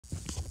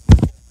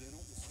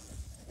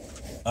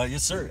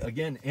Yes, sir.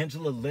 Again,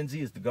 Angela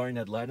Lindsay is the guardian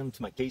ad litem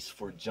to my case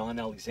for John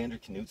Alexander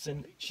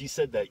Knutson. She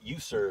said that you,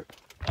 sir,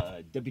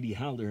 Deputy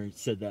Howler,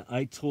 said that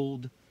I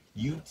told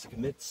you to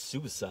commit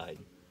suicide,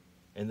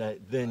 and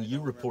that then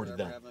you reported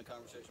that. I don't remember ever having a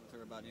conversation with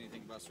her about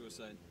anything about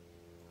suicide.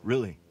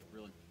 Really?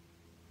 Really.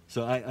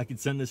 So I could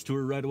send this to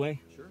her right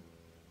away? Sure.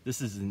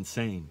 This is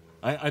insane.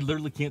 I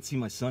literally can't see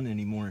my son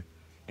anymore.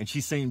 And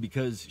she's saying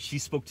because she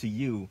spoke to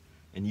you,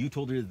 and you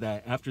told her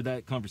that after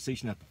that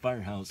conversation at the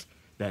firehouse,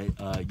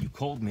 that you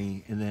called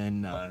me, and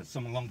then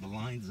something along the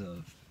lines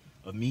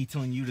of me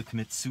telling you to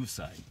commit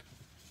suicide.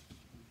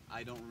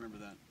 I don't remember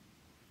that.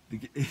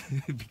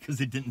 Because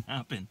it didn't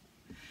happen.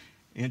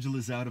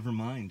 Angela's out of her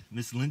mind.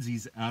 Miss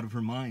Lindsay's out of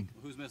her mind.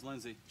 Who's Miss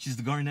Lindsay? She's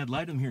the guardian ad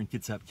litem here in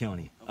Kitsap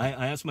County. Okay.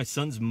 I asked my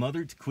son's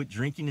mother to quit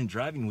drinking and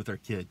driving with our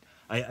kid.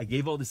 I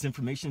gave all this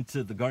information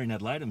to the guardian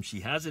ad litem.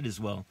 She has it as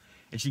well.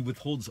 And she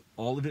withholds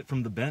all of it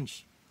from the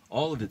bench.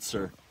 All of it,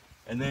 sir.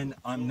 And then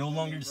I'm no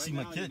longer to see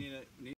my kid.